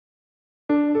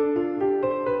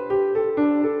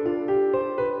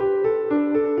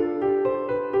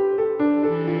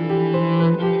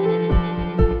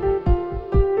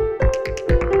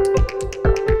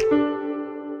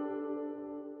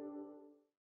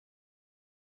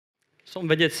Som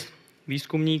vedec,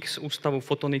 výskumník z Ústavu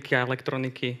Fotoniky a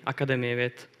elektroniky Akadémie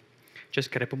vied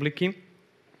Českej republiky.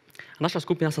 Naša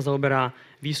skupina sa zaoberá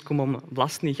výskumom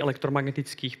vlastných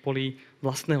elektromagnetických polí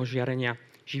vlastného žiarenia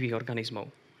živých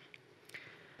organizmov.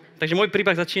 Takže môj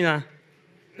príbeh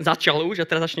začal už a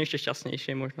teraz začne ešte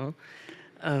šťastnejšie možno.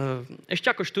 Ešte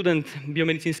ako študent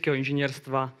biomedicínskeho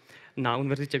inžinierstva na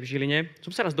Univerzite v Žiline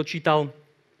som sa raz dočítal,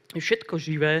 že všetko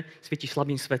živé svieti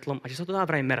slabým svetlom a že sa to dá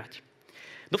vraj merať.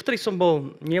 Dovtedy som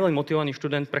bol nielen motivovaný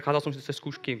študent, prechádzal som si cez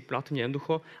skúšky relatívne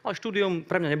jednoducho, ale štúdium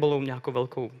pre mňa nebolo nejakou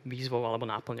veľkou výzvou alebo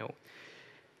náplňou.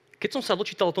 Keď som sa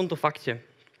dočítal o tomto fakte,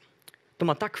 to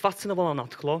ma tak fascinovalo a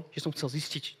nadchlo, že som chcel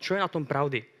zistiť, čo je na tom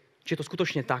pravdy, či je to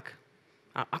skutočne tak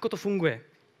a ako to funguje.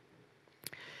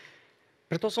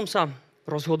 Preto som sa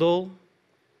rozhodol,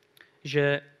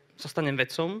 že sa stanem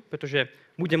vedcom, pretože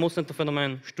budem môcť tento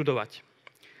fenomén študovať.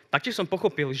 Taktiež som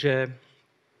pochopil, že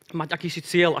mať akýsi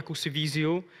cieľ, akúsi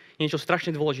víziu je niečo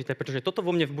strašne dôležité, pretože toto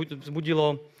vo mne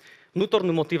vzbudilo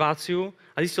vnútornú motiváciu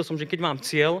a zistil som, že keď mám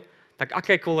cieľ, tak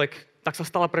tak sa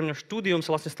stala pre mňa štúdium,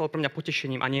 sa vlastne stalo pre mňa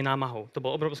potešením a nie námahou. To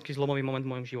bol obrovský zlomový moment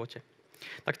v mojom živote.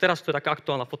 Tak teraz to je taká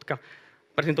aktuálna fotka.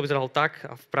 Predtým to vyzeralo tak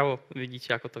a vpravo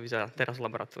vidíte, ako to vyzerá teraz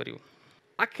v laboratóriu.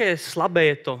 Aké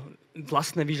slabé je to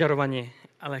vlastné vyžarovanie,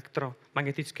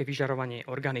 elektromagnetické vyžarovanie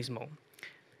organizmov?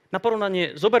 Na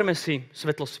porovnanie zoberme si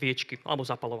svetlo sviečky alebo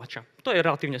zapalovača. To je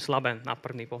relatívne slabé na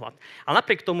prvný pohľad. A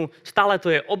napriek tomu stále to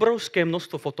je obrovské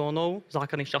množstvo fotónov,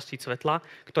 základných častíc svetla,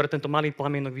 ktoré tento malý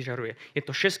plamienok vyžaruje. Je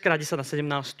to 6x10 na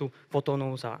 17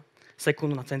 fotónov za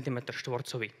sekundu na centimetr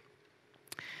štvorcový.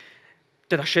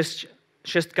 Teda 6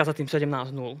 za tým 17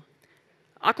 nul.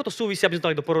 Ako to súvisí, aby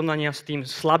sme dali do porovnania s tým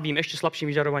slabým, ešte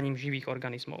slabším vyžarovaním živých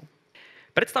organizmov?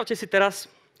 Predstavte si teraz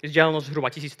vzdialenosť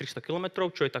zhruba 1300 km,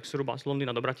 čo je tak zhruba z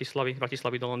Londýna do Bratislavy,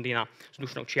 Bratislavy do Londýna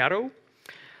vzdušnou čiarou.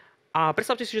 A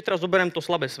predstavte si, že teraz zoberiem to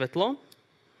slabé svetlo,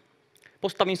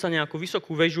 postavím sa nejakú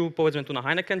vysokú väžu, povedzme tu na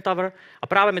Heineken Tower, a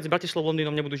práve medzi Bratislavou a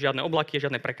Londýnom nebudú žiadne oblaky a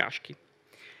žiadne prekážky.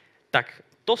 Tak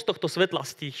to z tohto svetla,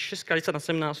 z tých 6x10 na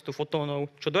 17 fotónov,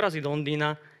 čo dorazí do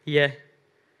Londýna, je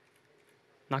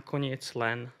nakoniec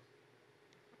len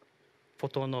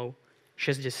fotónov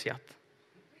 60.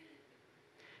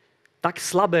 Tak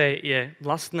slabé je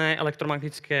vlastné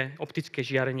elektromagnetické optické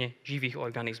žiarenie živých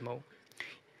organizmov.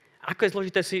 Aké je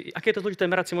to zložité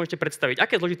merať, si môžete predstaviť.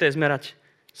 Aké je zložité zmerať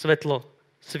svetlo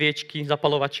sviečky,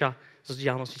 zapalovača zo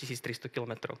vzdialenosti 1300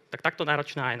 km. Tak takto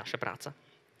náročná je naša práca.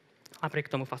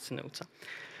 Napriek tomu fascinujúca.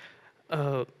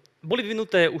 Boli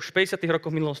vyvinuté už v 50.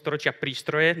 rokoch minulého storočia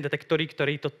prístroje, detektory,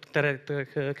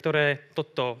 ktoré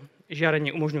toto žiarenie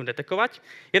umožňujú detekovať.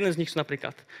 Jeden z nich sú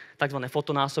napríklad tzv.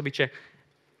 Fotonásobiče.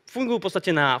 Fungujú v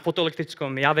podstate na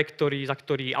fotoelektrickom jave, za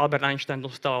ktorý Albert Einstein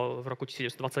dostal v roku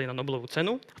 1921 Nobelovú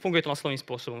cenu. Funguje to nasledovným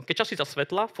spôsobom. Keď častica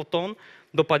svetla, fotón,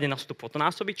 dopadne na vstup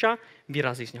fotonásobiča,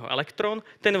 vyrazí z neho elektrón,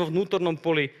 ten vo vnútornom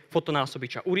poli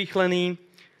fotonásobiča urýchlený,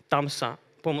 tam sa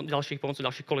pomocou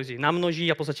ďalších kolízií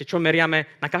namnoží a v podstate čo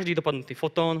meriame? Na každý dopadnutý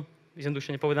fotón,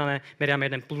 zjednodušene povedané,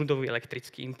 meriame jeden prúdový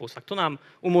elektrický impuls. Tak to nám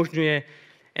umožňuje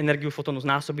energiu fotónu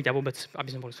znásobiť a vôbec, aby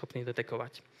sme boli schopní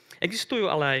detekovať. Existujú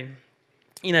ale aj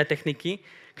iné techniky,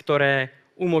 ktoré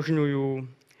umožňujú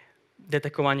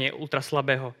detekovanie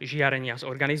ultraslabého žiarenia z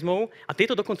organizmov a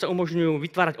tieto dokonca umožňujú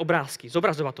vytvárať obrázky,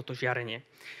 zobrazovať toto žiarenie.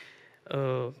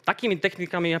 Takými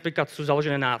technikami napríklad sú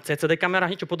založené na CCD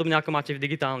kamerách, niečo podobné ako máte v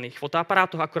digitálnych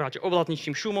fotoaparátoch, akorát oveľa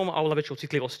nižším šumom a oveľa väčšou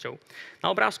citlivosťou. Na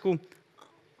obrázku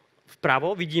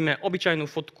vpravo vidíme obyčajnú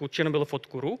fotku, čierno-bielú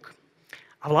fotku rúk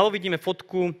a vľavo vidíme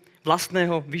fotku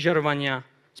vlastného vyžarovania,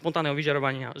 spontánneho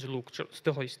vyžarovania z rúk, z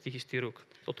tých istých rúk,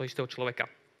 toho istého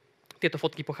človeka. Tieto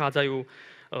fotky pochádzajú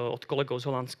od kolegov z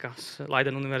Holandska, z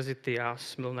Leiden University a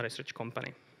z Milner Research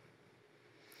Company.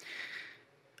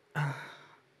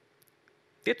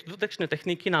 Tieto detekčné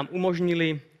techniky nám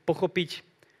umožnili pochopiť,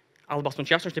 alebo aspoň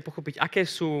čiastočne pochopiť, aké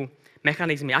sú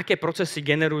mechanizmy, aké procesy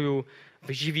generujú v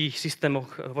živých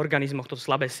systémoch, v organizmoch toto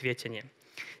slabé svietenie.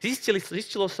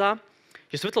 Zistilo sa,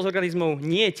 že svetlo z organizmov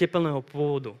nie je tepelného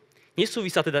pôvodu.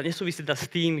 Nesúvisí teda s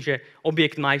tým, že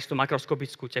objekt má istú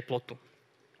makroskopickú teplotu.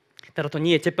 Teda to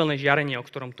nie je tepelné žiarenie, o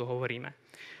ktorom tu hovoríme.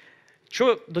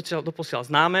 Čo doposiaľ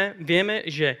známe, vieme,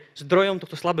 že zdrojom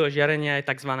tohto slabého žiarenia je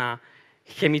tzv.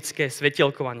 Chemické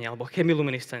svetielkovanie alebo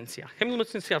chemiluminescencia.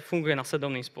 Chemiluminescencia funguje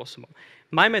nasledovným spôsobom.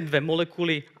 Máme dve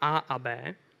molekuly A a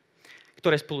B,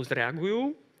 ktoré spolu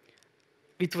zreagujú,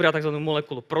 vytvoria tzv.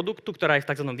 Molekulu produktu, ktorá je v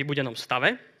tzv. Vybudenom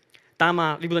stave.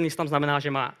 Vybudený stav znamená, že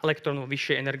má elektrón vo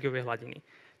vyššej energiovej hladiny.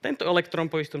 Tento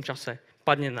elektrón po istom čase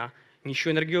padne na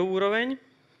nižšiu energiovú úroveň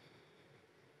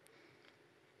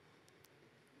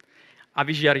a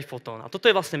vyžiari fotón. A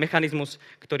toto je vlastne mechanizmus,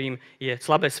 ktorým je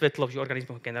slabé svetlo v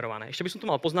organizmoch generované. Ešte by som tu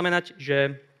mal poznamenať,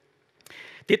 že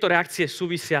tieto reakcie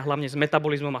súvisia hlavne s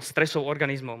metabolizmom a stresov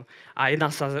organizmom. A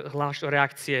jedná sa zvlášť o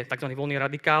reakcie tzv. Voľných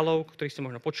radikálov, ktorých ste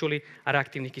možno počuli, a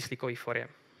reaktívnych kyslíkových foriem.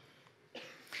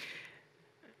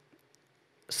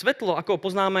 Svetlo, ako ho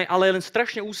poznáme, ale je len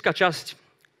strašne úzka časť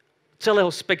celého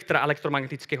spektra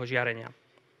elektromagnetického žiarenia.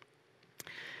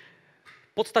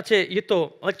 V podstate je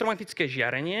to elektromagnetické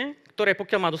žiarenie, ktoré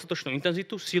pokiaľ má dostatočnú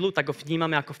intenzitu, silu, tak ho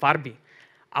vnímame ako farby.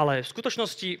 Ale v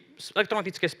skutočnosti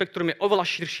elektromagnetické spektrum je oveľa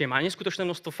širšie, má neskutočné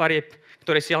množstvo farieb,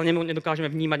 ktoré si ale nedokážeme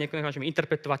vnímať, nedokážeme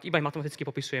interpretovať, iba ich matematicky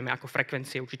popisujeme ako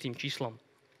frekvencie určitým číslom.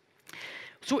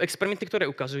 Sú experimenty, ktoré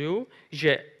ukazujú,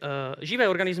 že živé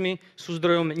organizmy sú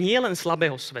zdrojom nielen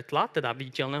slabého svetla, teda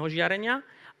viditeľného žiarenia,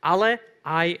 ale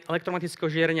aj elektromagnetického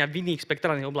žiarenia v iných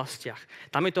spektrálnych oblastiach.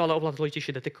 Tam je to ale oveľa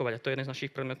zložitejšie detekovať a to je jeden z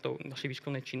našich predmetov našej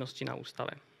výskumnej činnosti na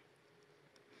ústave.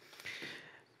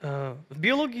 V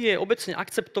biológii je obecne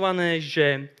akceptované,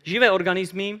 že živé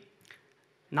organizmy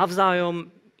navzájom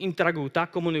interagujú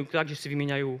tak, komunikujú tak, že si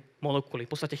vymieňajú molekuly,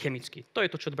 v podstate chemicky. To je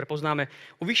to, čo dobre poznáme.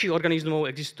 U vyšších organizmov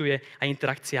existuje aj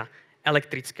interakcia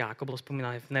elektrická, ako bolo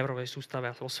spomínané v neurovej sústave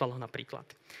a vo svaloch napríklad.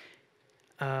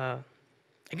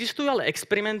 Existujú ale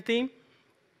experimenty,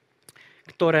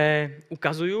 ktoré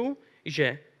ukazujú,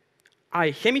 že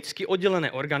aj chemicky oddelené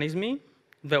organizmy,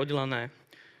 dve oddelené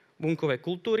bunkové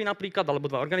kultúry napríklad, alebo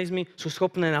dva organizmy, sú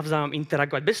schopné navzájom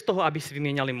interagovať bez toho, aby si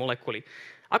vymieniali molekuly.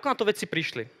 Ako na to vedci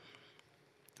prišli?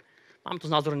 Mám to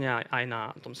znázorne aj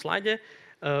na tom slajde.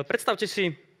 Predstavte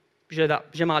si,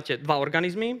 že máte dva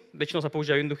organizmy, väčšinou sa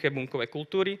používajú jednoduché bunkové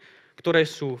kultúry, ktoré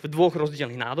sú v dvoch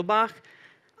rozdielnych nádobách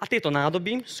a tieto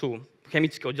nádoby sú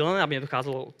chemicky oddelené, aby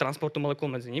nedochádzalo k transportu molekúl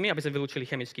medzi nimi, aby sme vylúčili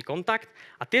chemický kontakt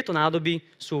a tieto nádoby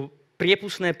sú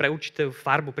priepustné pre určitú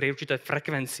farbu, pre určité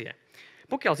frekvencie.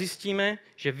 Pokiaľ zistíme,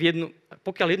 že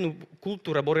pokiaľ jednu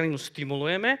kultúru alebo organizmus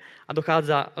stimulujeme a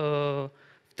dochádza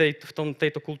v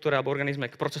tejto kultúre alebo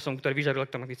organizme k procesom, ktoré vyžadujú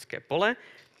elektromagnetické pole,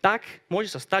 tak môže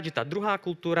sa stať, že tá druhá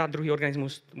kultúra, druhý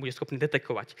organizmus bude schopný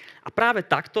detekovať. A práve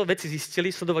takto vedci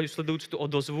zistili, sledujúc tú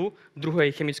odozvu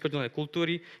druhej chemicky oddelenej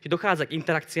kultúry, že dochádza k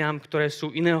interakciám, ktoré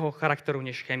sú iného charakteru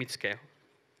než chemického.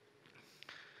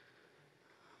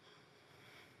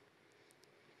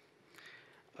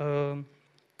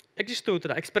 Existujú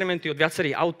teda experimenty od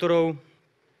viacerých autorov,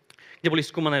 kde boli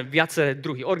skúmané viaceré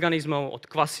druhy organizmov, od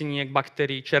kvasiniek,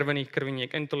 baktérií, červených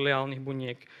krviniek, endoteliálnych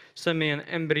buniek, semien,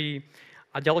 embryí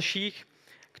a ďalších,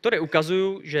 ktoré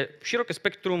ukazujú, že široké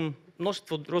spektrum,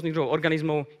 množstvo rôznych druhov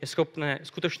organizmov je schopné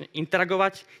skutočne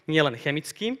interagovať nielen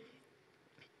chemicky,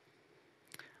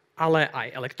 ale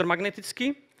aj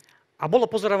elektromagneticky. A bolo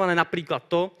pozorované napríklad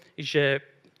to, že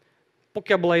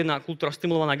pokiaľ bola jedna kultúra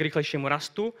stimulovaná k rýchlejšiemu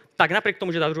rastu, tak napriek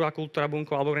tomu, že tá druhá kultúra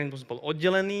bunkov alebo organizmus bol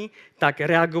oddelený, tak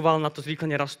reagoval na to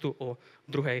zvýšenie rastu u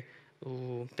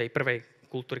tej prvej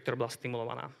kultúry, ktorá bola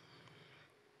stimulovaná.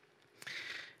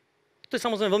 To je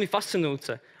samozrejme veľmi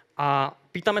fascinujúce. A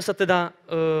pýtame sa teda,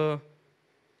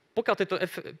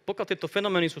 pokiaľ tieto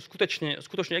fenomény sú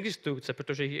skutočne existujúce,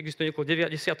 pretože ich existuje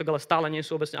niekoľko desiatok, ale stále nie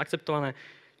sú obecne akceptované,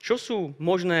 čo sú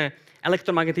možné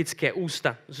elektromagnetické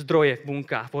ústa, zdroje v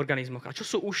bunkách, v organizmoch? A čo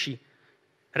sú uši,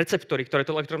 receptory, ktoré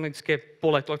to elektromagnetické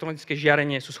pole, to elektromagnetické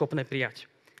žiarenie sú schopné prijať,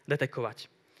 detekovať?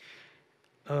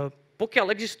 Pokiaľ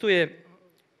existuje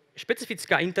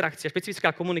špecifická interakcia, špecifická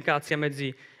komunikácia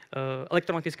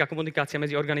elektromagnetická komunikácia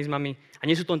medzi organizmami a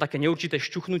nie sú to len také neurčité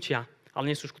šťuchnutia, ale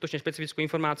nie sú skutočne špecifickú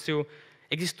informáciu,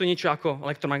 existuje niečo ako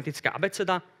elektromagnetická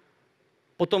abeceda?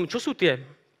 Potom, čo sú tie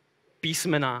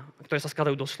písmená, ktoré sa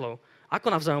skladajú do slov?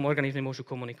 Ako navzájom organizmy môžu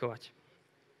komunikovať?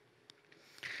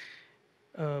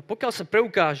 Pokiaľ sa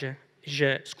preukáže,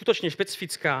 že skutočne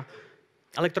špecifická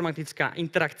elektromagnetická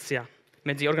interakcia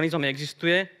medzi organizmami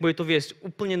existuje, bude to viesť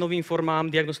úplne novým formám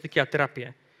diagnostiky a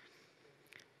terapie.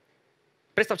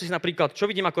 Predstavte si napríklad, čo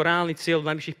vidím ako reálny cieľ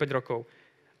v najbližších 5 rokov.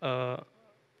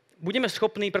 Budeme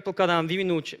schopní, predpokladám,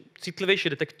 vyvinúť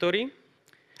citlivejšie detektory,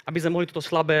 aby sme mohli toto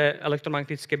slabé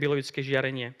elektromagnetické biologické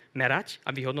žiarenie merať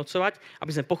a vyhodnocovať,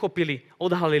 aby sme pochopili,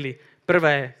 odhalili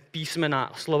prvé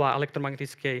písmená slova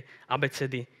elektromagnetickej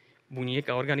abecedy buniek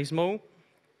a organizmov.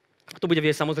 A to bude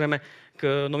viesť samozrejme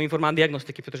k novým formám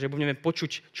diagnostiky, pretože budeme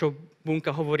počuť, čo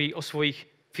bunka hovorí o svojich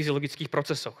fyziologických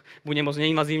procesoch. Budeme môcť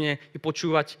neinvazívne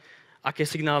počúvať, aké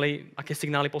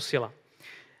signály posiela.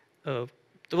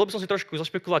 Dovolil by som si trošku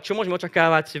zašpekulovať, čo môžeme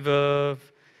očakávať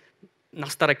na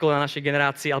staré kolena našej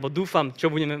generácie, alebo dúfam, čo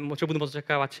budú môcť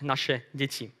očakávať naše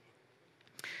deti.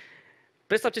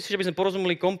 Predstavte si, že by sme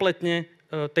porozumeli kompletne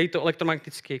tejto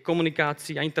elektromagnetickej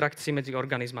komunikácii a interakcii medzi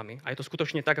organizmami. A je to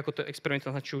skutočne tak, ako to experimenty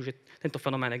naznačujú, že tento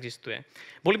fenomén existuje.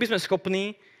 Boli by sme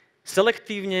schopní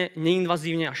selektívne,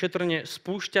 neinvazívne a šetrne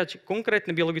spúšťať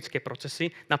konkrétne biologické procesy,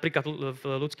 napríklad v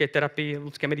ľudskej terapii, v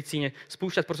ľudskej medicíne,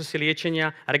 spúšťať procesy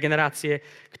liečenia a regenerácie,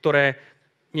 ktoré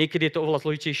niekedy je to oveľa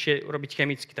zložitejšie robiť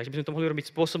chemicky. Takže by sme to mohli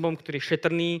robiť spôsobom, ktorý je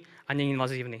šetrný a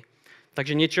neinvazívny.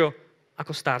 Takže niečo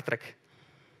ako Star Trek.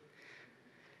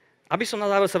 Aby som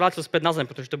na záver sa vrátil späť na Zem,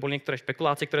 pretože to boli niektoré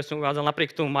špekulácie, ktoré som uvádzal,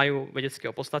 napriek tomu majú vedecké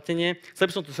opodstatnenie. Chcel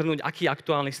by som tu zhrnúť, aký je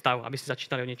aktuálny stav, aby si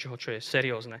začítali od niečoho, čo je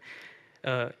seriózne.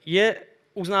 Je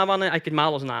uznávané, aj keď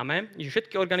málo známe, že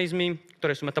všetky organizmy,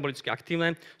 ktoré sú metabolicky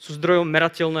aktívne, sú zdrojom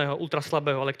merateľného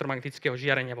ultraslabého elektromagnetického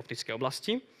žiarenia v optickej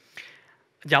oblasti.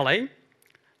 Ďalej,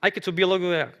 aj keď sú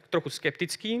biológovia trochu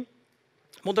skeptickí,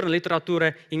 v modernej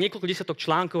literatúre je niekoľko desiatok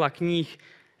článkov a kníh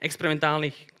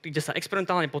experimentálnych, kde sa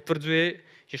experimentálne potvrdzuje,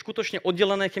 že skutočne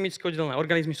chemicky oddelené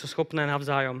organizmy sú schopné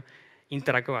navzájom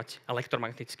interagovať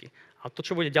elektromagneticky. A to,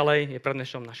 čo bude ďalej, je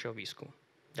predmetom našeho výskumu.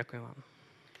 Ďakujem vám.